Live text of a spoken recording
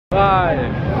5,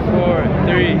 4,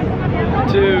 3,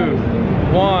 2,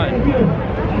 1.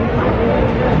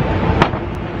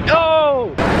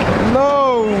 Oh!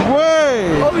 No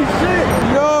way! Holy shit!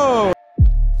 Yo!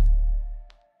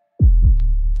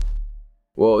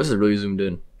 Whoa, this is really zoomed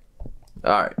in.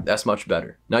 Alright, that's much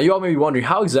better. Now you all may be wondering,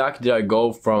 how exactly did I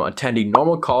go from attending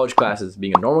normal college classes,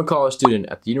 being a normal college student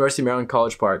at the University of Maryland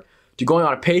College Park, to going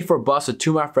on a paid for bus with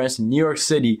 2 of my friends to New York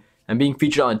City and being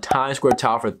featured on Times Square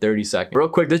Tower for 30 seconds. Real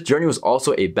quick, this journey was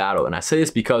also a battle, and I say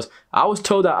this because I was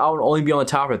told that I would only be on the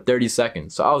tower for 30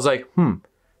 seconds. So I was like,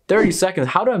 30 seconds,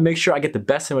 how do I make sure I get the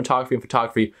best cinematography and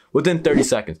photography within 30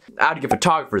 seconds? I had to get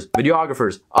photographers,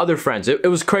 videographers, other friends. It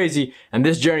was crazy, and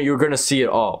this journey, you're gonna see it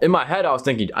all. In my head, I was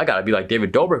thinking, I gotta be like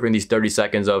David Dobrik in these 30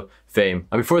 seconds of fame.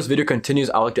 Now, before this video continues,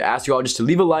 I'd like to ask you all just to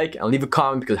leave a like and leave a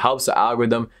comment because it helps the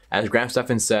algorithm, as Graham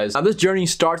Stephan says. Now, this journey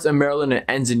starts in Maryland and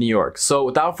ends in New York. So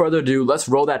without further ado, let's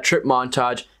roll that trip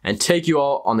montage and take you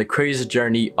all on the craziest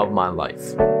journey of my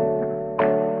life.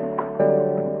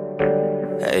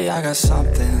 Hey, I got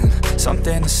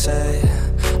something to say.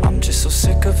 I'm just so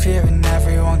sick of hearing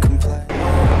everyone complain.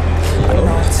 I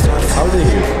know it's tough. How are they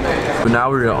here? But now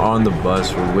we're on the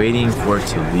bus. We're waiting for it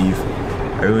to leave.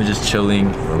 Everyone's just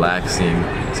chilling, relaxing.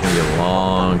 It's gonna be a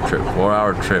long trip,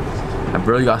 4-hour trip. I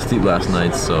barely got sleep last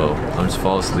night, so I'm just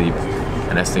fall asleep.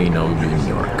 And next thing you know, we'll be in New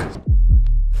York.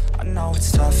 I know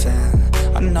it's tough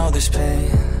and I know there's pain,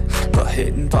 but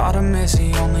hitting bottom is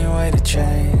the only way to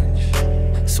change.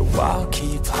 So I'll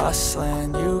keep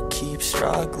hustling, you keep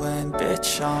struggling,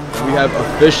 bitch, We have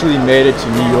officially made it to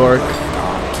New York.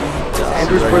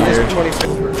 Andrew's birthday is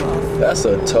 25th. That's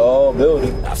a tall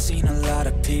building. I've seen a lot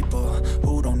of people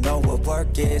who don't know what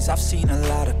work is. I've seen a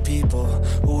lot of people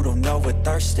who don't know what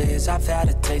thirst is. I've had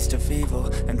a taste of evil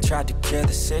and tried to cure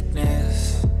the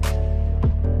sickness,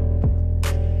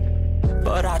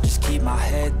 but I just keep my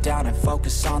head down and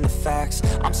focus on the facts.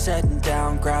 I'm setting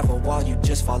down gravel while you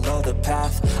just follow the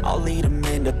path. I'll lead them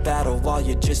into battle while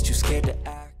you're just too scared to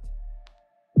act.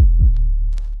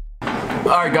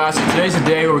 Alright guys, so today's the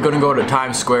day we're gonna go to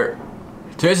Times Square.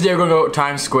 Today's the day we're gonna go to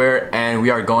Times Square and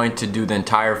we are going to do the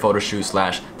entire photo shoot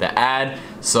slash the ad.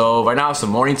 So right now it's the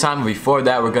morning time. Before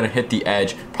that we're gonna hit the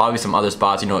edge, probably some other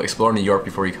spots, you know, explore New York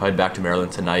before we head back to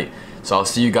Maryland tonight. So I'll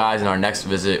see you guys in our next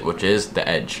visit, which is the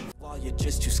edge. You're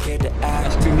just too scared to act.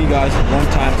 That's to me guys, one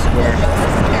Times Square.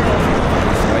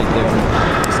 Right there.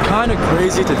 It's kind of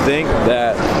crazy to think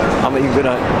that I'm in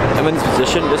this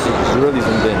position. This is really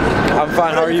zoomed in. I'm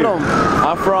fine, how are you?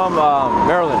 I'm from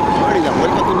Maryland.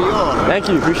 Welcome to New York. Thank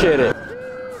you, appreciate it.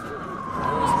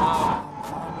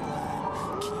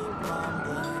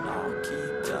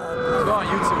 Go on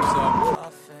YouTube, so.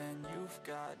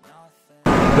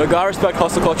 But gotta respect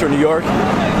hustle culture in New York.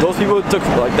 Those people who took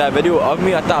like that video of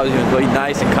me, I thought it was really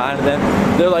nice and kind of them.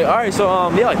 They're like, alright,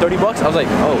 so yeah, like 30 bucks. I was like,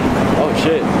 oh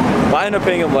shit. But I ended up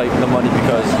paying them like the money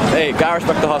because, hey, gotta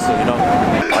respect the hustle, you know?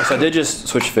 Alright, so I did just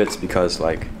switch fits because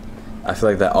like, I feel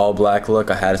like that all black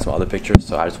look I had in some other pictures,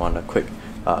 so I just wanted a quick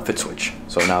fit switch.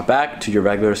 So now back to your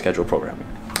regular scheduled programming.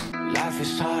 Life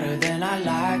is harder than I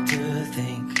like to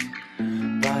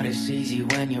think, but it's easy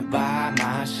when you're by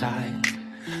my side.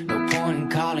 No point in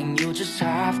calling, you just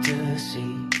have to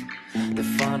see the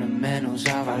fundamentals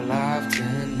of our life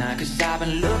tonight. Cause I've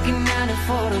been looking at a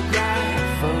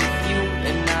photograph of you,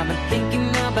 and I've been thinking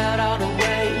about all the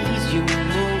ways you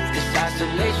move. This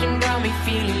isolation got me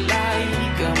feeling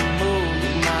like I'm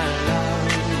moving my love.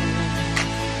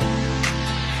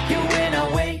 Yeah, when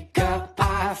I wake up,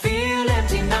 I feel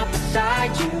empty, not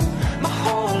beside you. My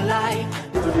whole life.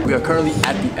 We are currently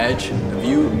at the edge. The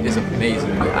view is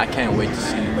amazing. I can't wait to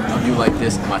see a view like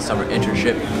this in my summer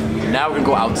internship. Now we're gonna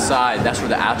go outside. That's where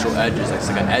the actual edge is. It's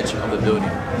like an edge of the building.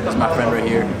 That's my friend right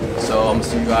here. So I'm gonna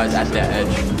see you guys at that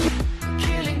edge.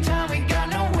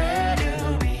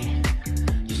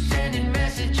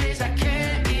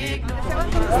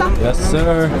 Yes,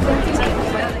 sir.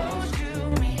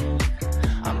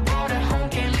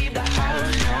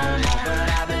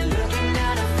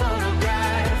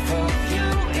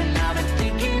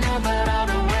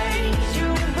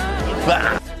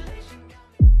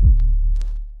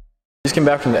 Just came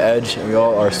back from the edge and we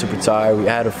all are super tired. We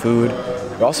had food.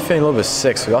 We're also feeling a little bit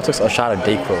sick, so we all took a shot of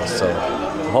Dayquil. So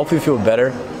hopefully we feel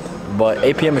better. But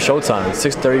 8 p.m. is showtime. It's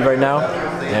 6:30 right now,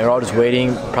 and we're all just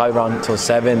waiting, probably around until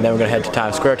 7. Then we're gonna head to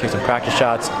Times Square, take some practice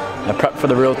shots, and prep for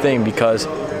the real thing because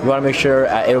we want to make sure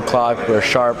at 8 o'clock we're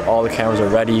sharp, all the cameras are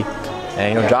ready,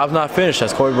 and you know, job's not finished,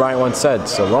 as Kobe Bryant once said.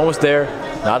 So we're almost there.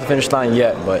 Not the finish line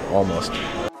yet, but almost.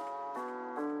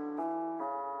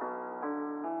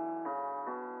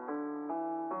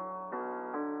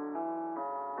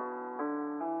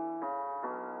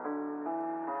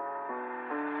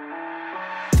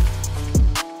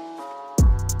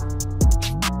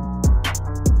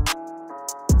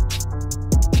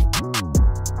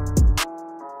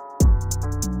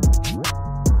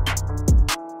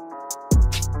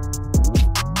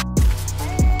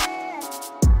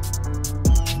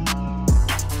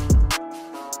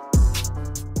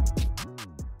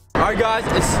 Alright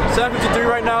guys, it's 7:53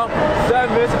 right now.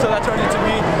 7 minutes until that turns into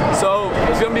me. So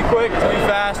it's gonna be quick, it's gonna be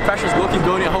fast. Pressure's looking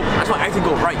good. I just want everything to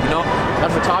go right, you know?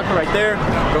 Got a photographer right there.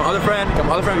 Got my other friend. Got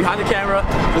my other friend behind the camera.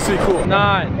 This will be cool.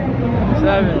 9,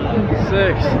 7,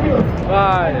 6,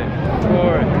 5,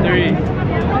 4, 3,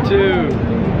 2,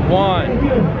 1.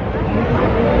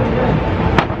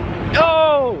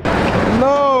 Oh!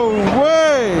 No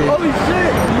way! Holy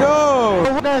shit!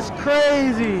 Yo! That's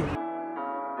crazy!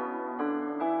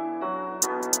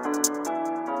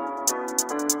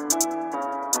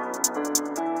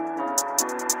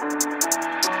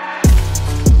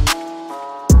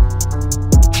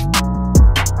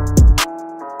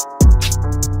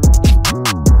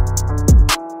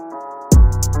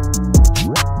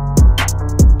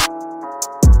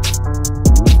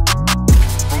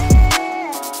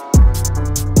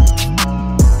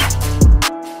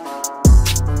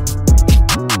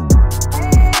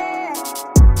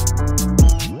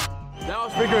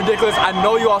 Ridiculous. I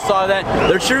know you all saw that.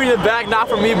 They're cheering in the back, not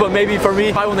for me, but maybe for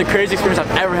me. Probably one of the craziest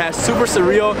experiences I've ever had. Super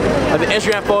surreal. The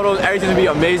Instagram photos, everything's gonna be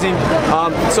amazing.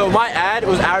 So my ad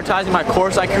was advertising my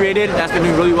course I created. That's been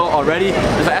doing really well already.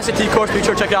 There's an SAT course. Be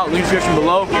sure to check it out. Link in the description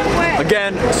below.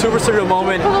 Again, super surreal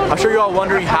moment. I'm sure you're all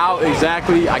wondering how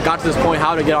exactly I got to this point,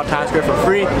 how to get on Times Square for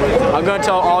free. I'm gonna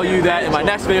tell all you that in my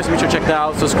next video, so be sure to check that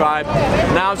out. Subscribe.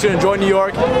 Now I'm just gonna enjoy New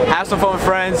York, have some fun with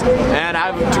friends, and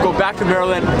I have to go back to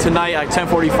Maryland tonight at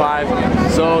 10:45.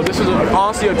 So this was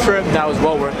honestly a trip that was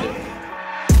well worth it.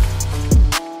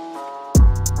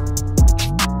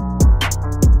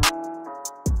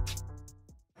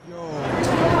 Yo,